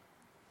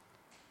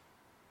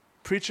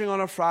 Preaching on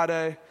a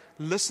Friday,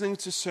 listening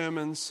to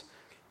sermons.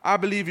 I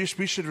believe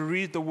we should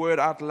read the Word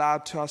out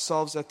loud to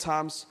ourselves at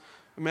times.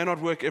 It may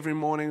not work every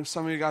morning.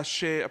 Some of you guys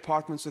share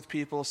apartments with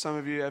people. Some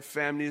of you have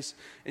families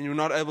and you're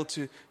not able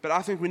to. But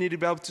I think we need to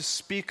be able to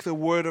speak the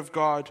Word of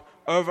God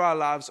over our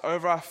lives,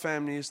 over our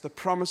families, the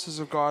promises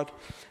of God.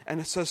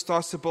 And it so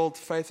starts to build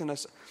faith in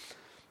us.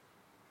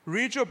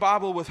 Read your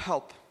Bible with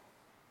help.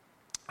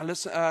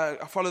 I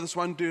follow this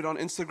one dude on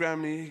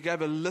Instagram, and he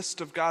gave a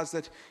list of guys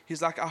that he's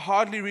like, I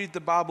hardly read the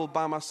Bible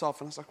by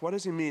myself. And I was like, what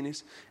does he mean?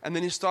 And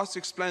then he starts to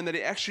explain that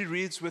he actually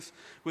reads with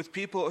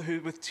people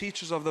with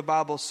teachers of the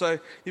Bible. So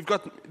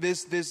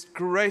there's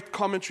great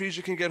commentaries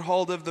you can get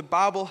hold of. The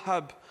Bible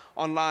Hub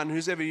online.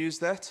 Who's ever used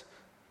that?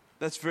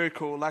 That's very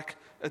cool. Like,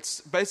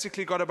 it's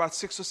basically got about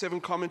 6 or 7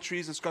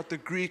 commentaries. It's got the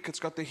Greek. It's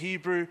got the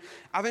Hebrew.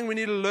 I think we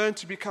need to learn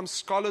to become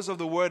scholars of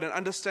the Word and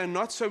understand,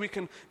 not so we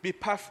can be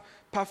puffed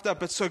up,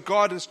 but so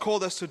God has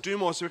called us to do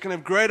more, so we can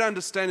have greater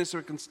understanding, so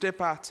we can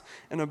step out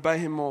and obey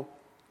Him more.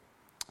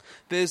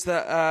 There's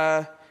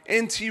the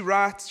N.T.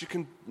 Wright. You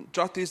can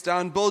jot these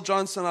down. Bill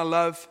Johnson, I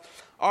love.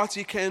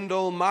 R.T.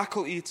 Kendall,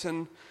 Michael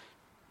Eaton,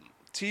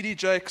 T.D.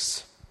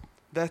 Jakes.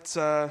 That's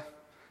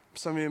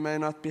some of you may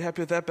not be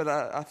happy with that, but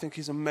I think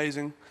he's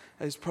amazing.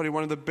 He's probably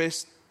one of the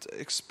best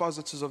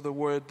expositors of the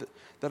Word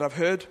that I've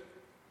heard.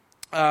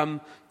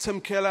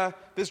 Tim Keller.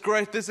 There's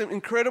some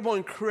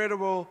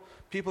incredible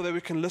people that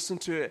we can listen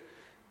to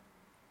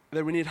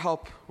that we need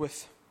help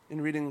with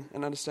in reading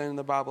and understanding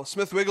the Bible.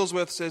 Smith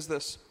Wigglesworth says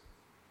this.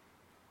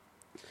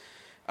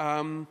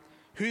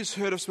 Who's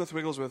heard of Smith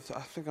Wigglesworth?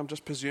 I think I'm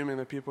just presuming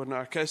that people would know.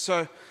 Okay,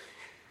 so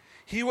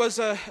he was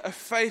a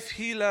faith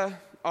healer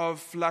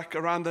of like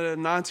around the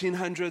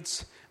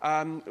 1900s.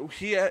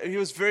 He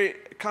was very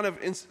kind of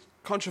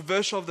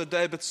controversial of the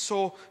day, but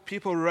saw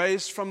people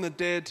raised from the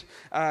dead.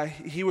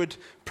 He would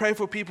pray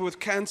for people with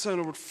cancer and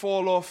it would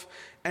fall off.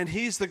 And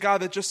he's the guy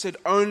that just said,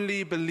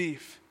 only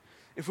believe.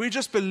 If we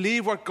just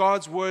believe what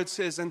God's word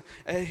says, and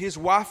his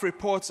wife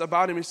reports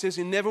about him, he says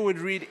he never would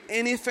read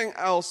anything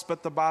else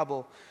but the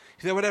Bible.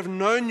 They would have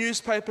no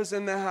newspapers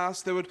in their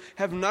house. They would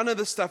have none of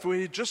this stuff. Where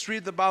he'd just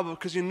read the Bible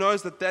because he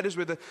knows that is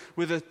where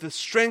the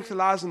strength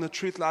lies and the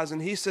truth lies.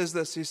 And he says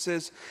this, he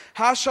says,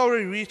 how shall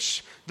we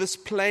reach this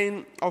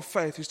plane of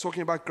faith? He's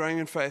talking about growing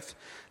in faith.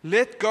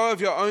 Let go of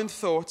your own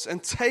thoughts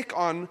and take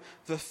on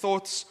the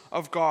thoughts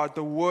of God,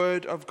 the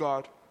word of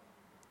God.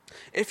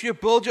 If you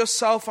build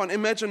yourself on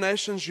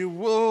imaginations, you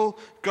will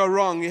go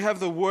wrong. You have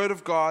the word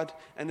of God,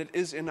 and it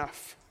is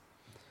enough.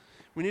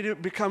 We need to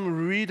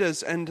become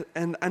readers and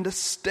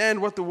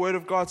understand what the Word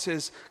of God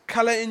says.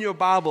 Color in your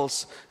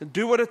Bibles.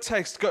 Do what it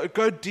takes.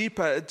 Go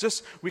deeper.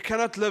 We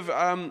cannot live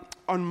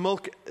on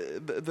milk.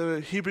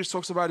 The Hebrews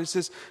talks about, he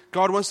says,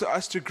 God wants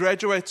us to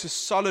graduate to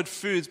solid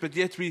foods, but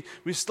yet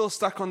we're still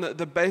stuck on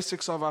the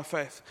basics of our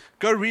faith.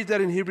 Go read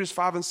that in Hebrews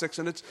 5 and 6.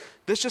 And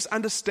let's just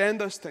understand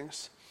those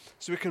things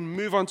so we can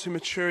move on to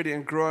maturity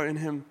and grow in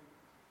Him.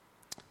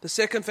 The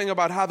second thing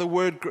about how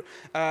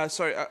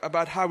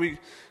about how we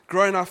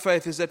grow in our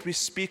faith is that we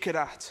speak it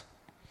out.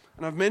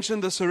 And I've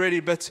mentioned this already,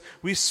 but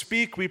we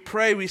speak, we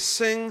pray, we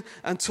sing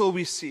until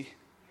we see.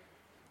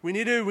 We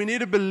need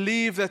to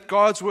believe that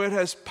God's word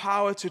has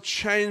power to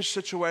change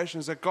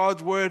situations, that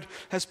God's word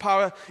has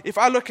power. If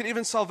I look at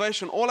even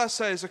salvation, all I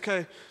say is,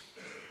 okay,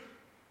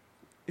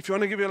 if you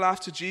want to give your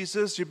life to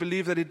Jesus, you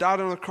believe that He died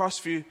on the cross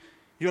for you,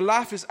 your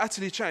life is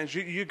utterly changed.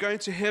 You're going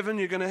to heaven.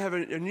 You're going to have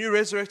a new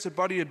resurrected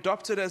body,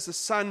 adopted as the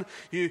son.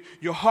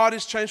 Your heart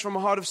is changed from a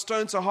heart of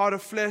stone to a heart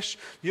of flesh.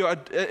 You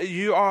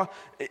are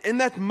in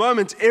that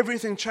moment,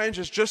 everything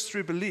changes just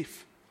through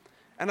belief.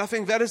 And I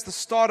think that is the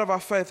start of our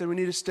faith, and we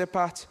need to step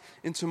out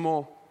into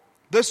more.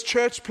 This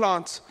church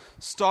plant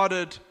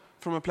started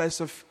from a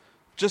place of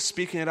just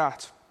speaking it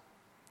out.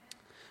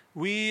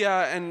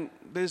 And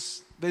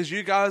there's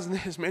you guys, and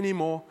there's many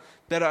more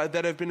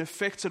that have been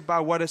affected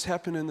by what has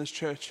happened in this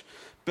church.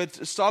 But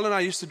Starla and I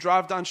used to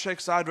drive down Shake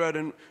Side Road,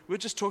 and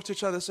we'd just talk to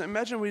each other. So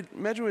imagine we'd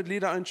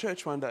lead our own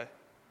church one day.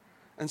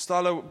 And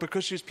Starla,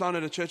 because she's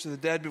planted a church with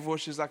her dad before,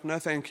 she's like, no,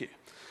 thank you.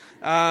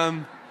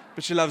 But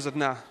she loves it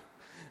now.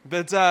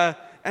 But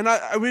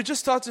we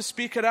just start to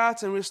speak it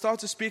out, and we start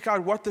to speak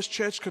out what this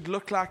church could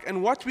look like.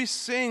 And what we're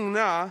seeing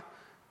now,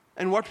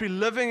 and what we're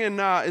living in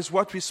now, is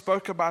what we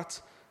spoke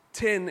about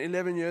 10,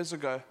 11 years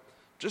ago.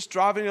 Just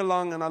driving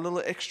along on our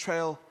little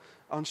X-Trail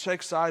on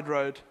Shake Side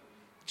Road,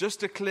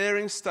 just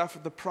declaring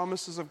stuff, the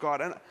promises of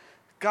God. And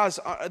guys,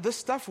 this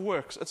stuff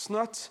works. It's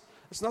not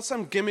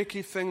some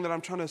gimmicky thing that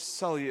I'm trying to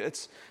sell you.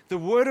 It's the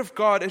Word of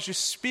God. As you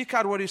speak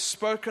out what He's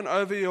spoken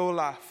over your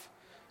life,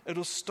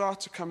 it'll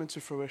start to come into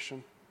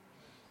fruition.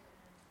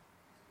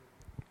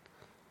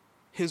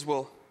 His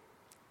will,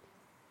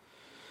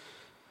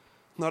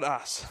 not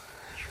us.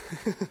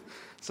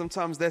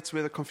 Sometimes that's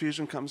where the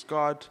confusion comes.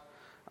 God,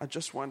 I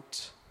just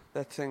want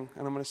that thing,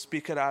 and I'm going to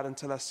speak it out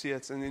until I see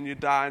it, and then you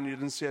die and you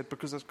didn't see it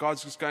because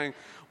God's just going,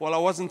 well, I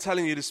wasn't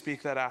telling you to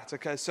speak that out.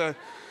 Okay, so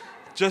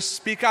just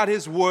speak out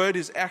His word,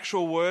 His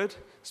actual word.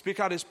 Speak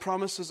out His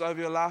promises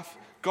over your life.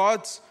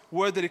 God's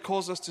word that He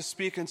calls us to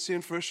speak and see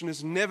in fruition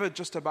is never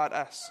just about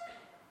us.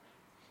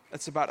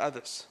 It's about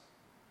others.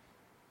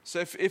 So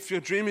if your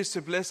dream is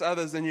to bless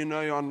others, then you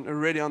know you're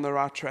already on the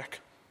right track.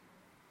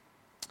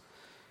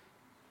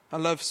 I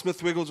love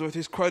Smith Wigglesworth.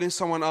 He's quoting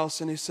someone else,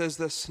 and he says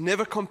this: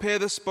 never compare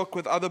this book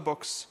with other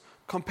books.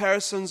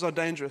 Comparisons are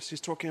dangerous. He's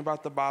talking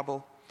about the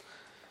Bible.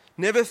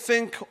 Never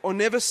think or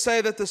never say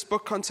that this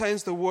book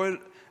contains the word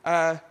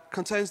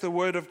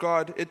of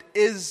God. It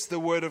is the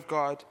word of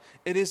God.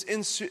 It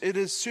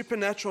is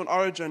supernatural in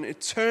origin,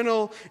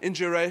 eternal in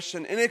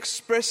duration,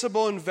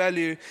 inexpressible in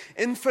value,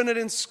 infinite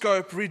in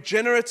scope,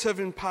 regenerative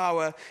in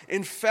power,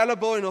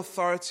 infallible in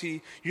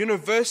authority,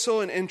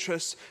 universal in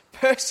interest,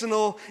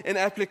 personal in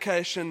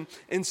application,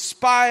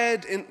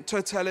 inspired in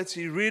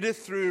totality. Read it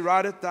through,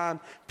 write it down,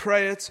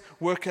 pray it,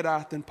 work it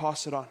out, then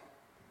pass it on.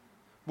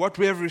 What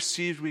we have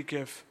received, we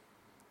give.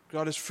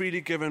 God has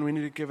freely given, we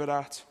need to give it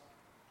out.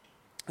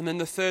 And then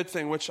the third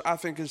thing, which I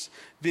think is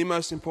the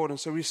most important.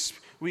 So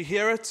we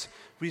hear it,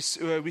 we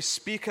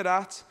speak it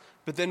out,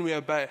 but then we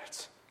obey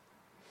it.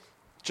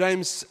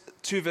 James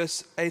 2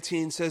 verse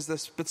 18 says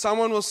this: but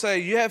someone will say,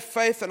 you have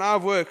faith and I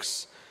have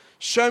works.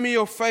 Show me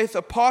your faith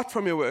apart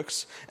from your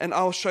works, and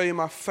I'll show you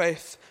my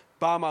faith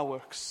by my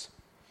works.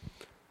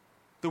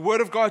 The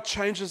Word of God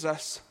changes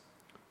us,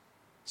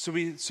 so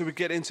we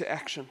get into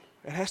action.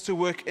 It has to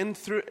work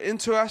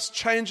into us,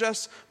 change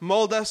us,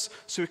 mold us,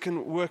 so it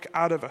can work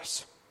out of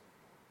us.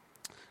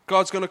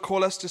 God's going to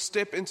call us to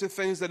step into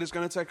things that is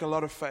going to take a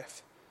lot of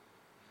faith.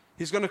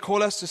 He's going to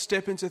call us to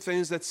step into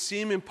things that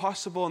seem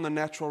impossible in the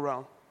natural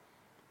realm.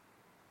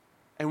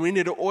 And we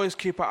need to always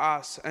keep our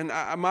eyes. And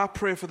my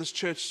prayer for this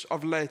church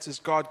of late is,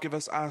 God, give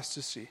us eyes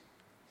to see.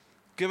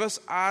 Give us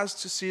eyes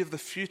to see of the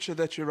future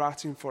that you're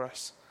writing for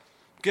us.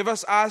 Give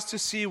us eyes to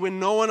see when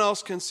no one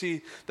else can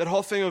see. That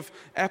whole thing of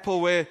Apple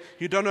where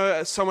you don't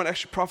know, someone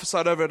actually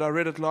prophesied over it. I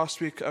read it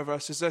last week over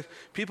us. Is that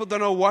people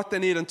don't know what they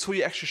need until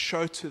you actually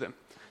show it to them.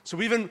 So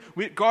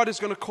God is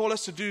going to call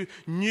us to do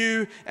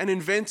new and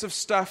inventive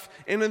stuff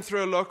in and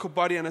through a local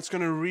body, and it's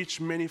going to reach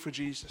many for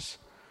Jesus.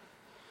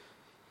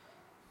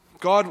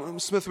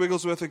 Smith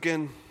Wigglesworth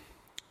again.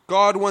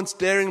 God wants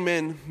daring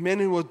men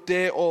who will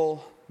dare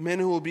all, men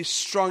who will be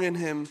strong in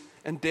Him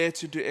and dare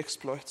to do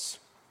exploits.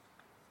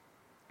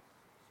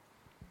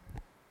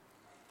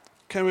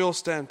 Can we all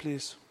stand,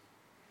 please?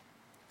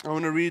 I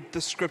want to read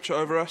this scripture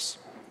over us.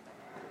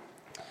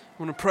 I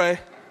want to pray.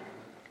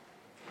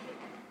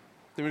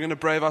 Then we're going to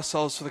brave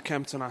ourselves for the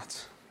camp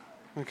tonight.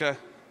 Okay?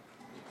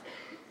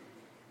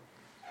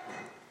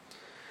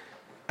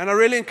 And I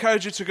really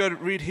encourage you to go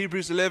read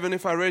Hebrews 11.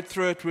 If I read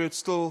through it, we would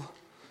still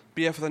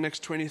be here for the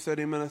next 20,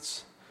 30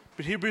 minutes.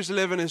 But Hebrews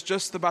 11 is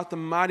just about the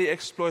mighty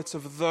exploits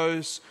of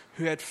those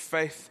who had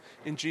faith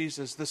in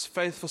Jesus. This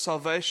faith for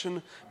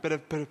salvation, but a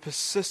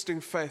persisting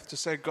faith to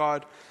say,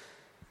 God,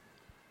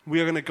 we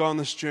are going to go on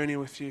this journey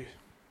with you.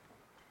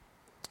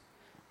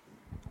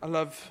 I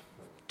love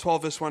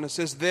 12 verse 1. It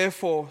says,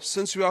 therefore,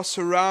 since we are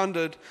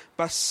surrounded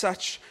by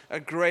such a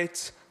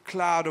great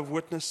cloud of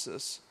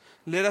witnesses,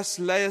 let us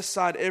lay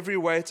aside every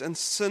weight and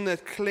sin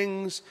that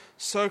clings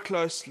so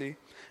closely,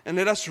 and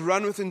let us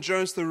run with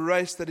endurance the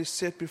race that is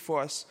set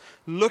before us,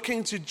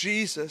 looking to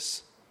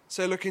Jesus.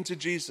 Say, looking to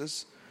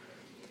Jesus,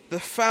 the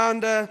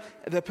founder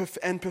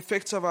and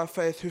perfecter of our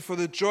faith, who for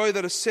the joy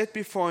that is set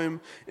before Him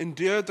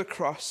endured the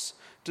cross,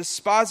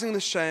 despising the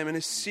shame, and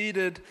is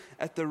seated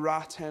at the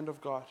right hand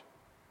of God.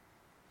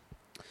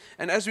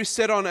 And as we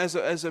set on as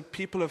a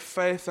people of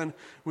faith, and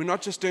we're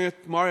not just doing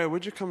it, Mario,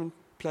 would you come and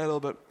play a little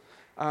bit?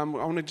 I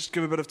want to just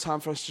give a bit of time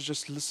for us to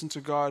just listen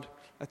to God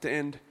at the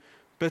end.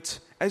 But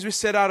as we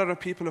set out on a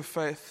people of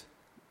faith,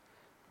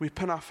 we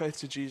pin our faith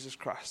to Jesus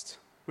Christ.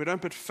 We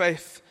don't put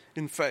faith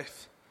in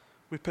faith.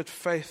 We put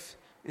faith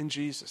in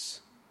Jesus,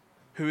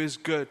 who is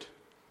good,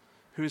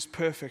 who is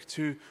perfect,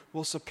 who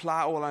will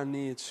supply all our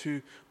needs,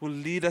 who will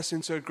lead us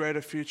into a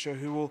greater future,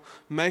 who will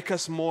make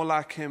us more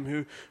like Him,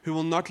 who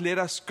will not let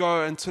us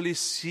go until He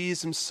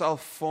sees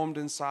Himself formed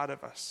inside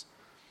of us.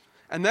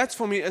 And that's,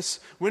 for me, is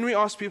when we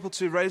ask people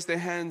to raise their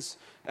hands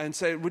and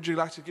say, would you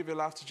like to give your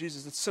life to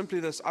Jesus? It's simply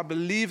this: I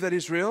believe that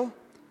He's real.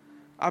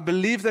 I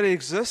believe that He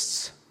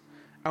exists.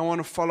 I want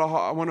to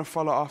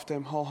follow after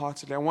Him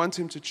wholeheartedly. I want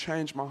Him to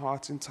change my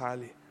heart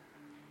entirely.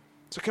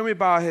 So can we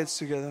bow our heads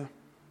together?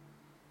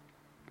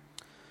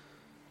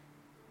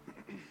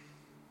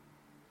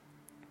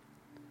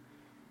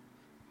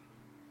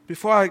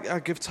 Before I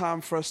give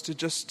time for us to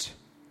just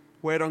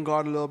wait on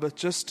God a little bit,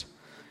 just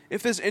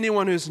if there's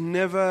anyone who's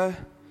never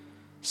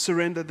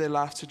surrendered their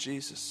life to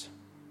Jesus,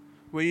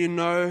 where you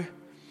know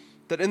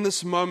that in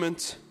this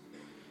moment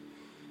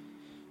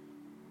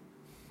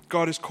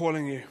God is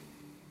calling you.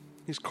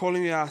 He's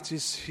calling you out.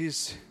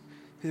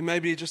 There may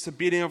be just a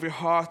beating of your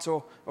heart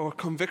or a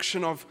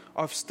conviction of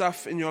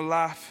stuff in your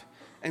life.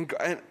 And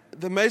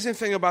the amazing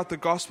thing about the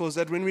gospel is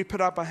that when we put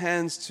up our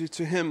hands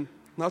to Him,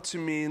 not to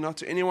me, not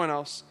to anyone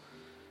else,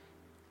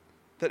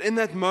 that in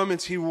that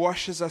moment He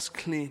washes us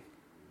clean.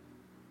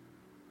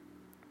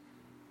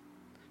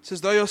 It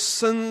says, though your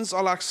sins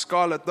are like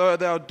scarlet, though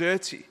they are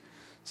dirty, it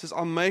says,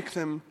 I'll make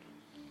them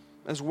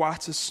as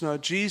white as snow.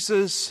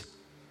 Jesus'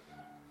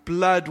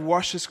 blood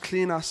washes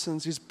clean our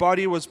sins. His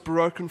body was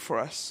broken for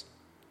us.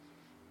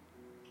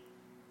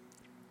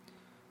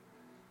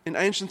 In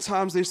ancient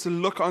times, they used to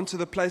look onto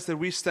the place that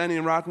we're standing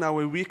in right now,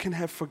 where we can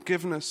have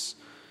forgiveness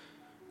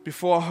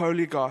before a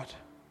holy God.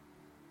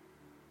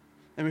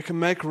 And we can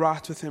make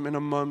right with Him in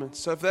a moment.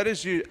 So if that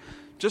is you,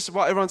 just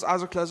while everyone's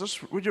eyes are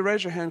closed, would you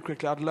raise your hand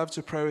quickly? I'd love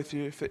to pray with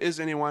you, if there is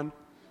anyone.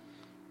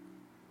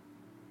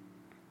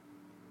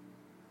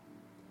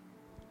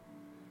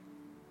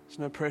 There's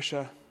no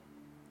pressure.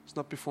 It's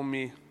not before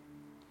me.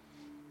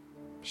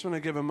 I just want to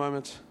give a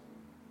moment.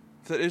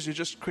 If that is you,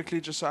 just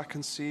quickly, just so I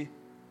can see.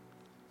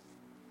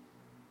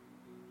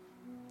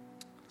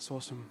 That's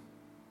awesome.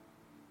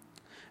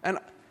 And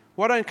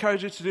what I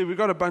encourage you to do, we've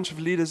got a bunch of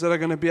leaders that are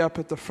going to be up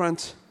at the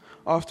front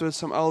afterwards,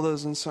 some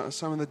elders and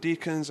some of the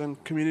deacons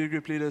and community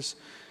group leaders.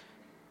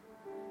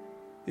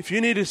 If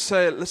you need to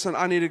say, listen,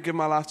 I need to give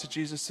my life to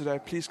Jesus today,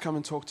 please come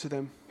and talk to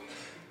them.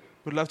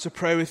 We'd love to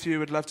pray with you.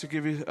 We'd love to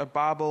give you a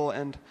Bible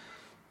and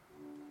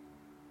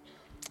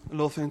a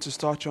little thing to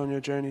start you on your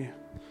journey.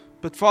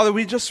 But Father,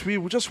 we just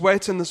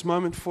wait in this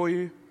moment for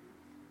you.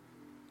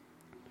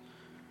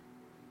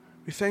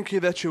 We thank you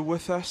that you're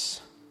with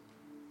us.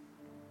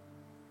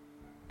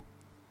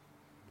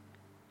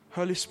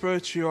 Holy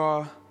Spirit, you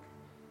are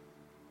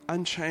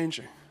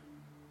unchanging.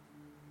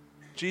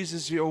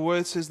 Jesus, your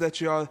word says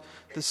that you are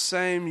the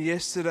same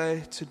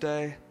yesterday,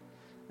 today,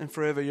 and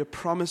forever. Your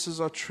promises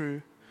are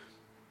true.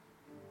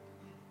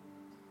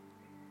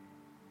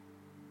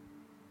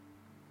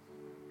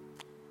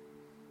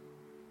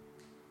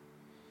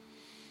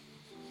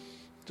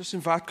 Just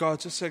invite God.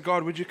 Just say,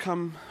 God, would you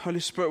come, Holy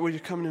Spirit, would you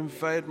come and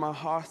invade my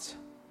heart?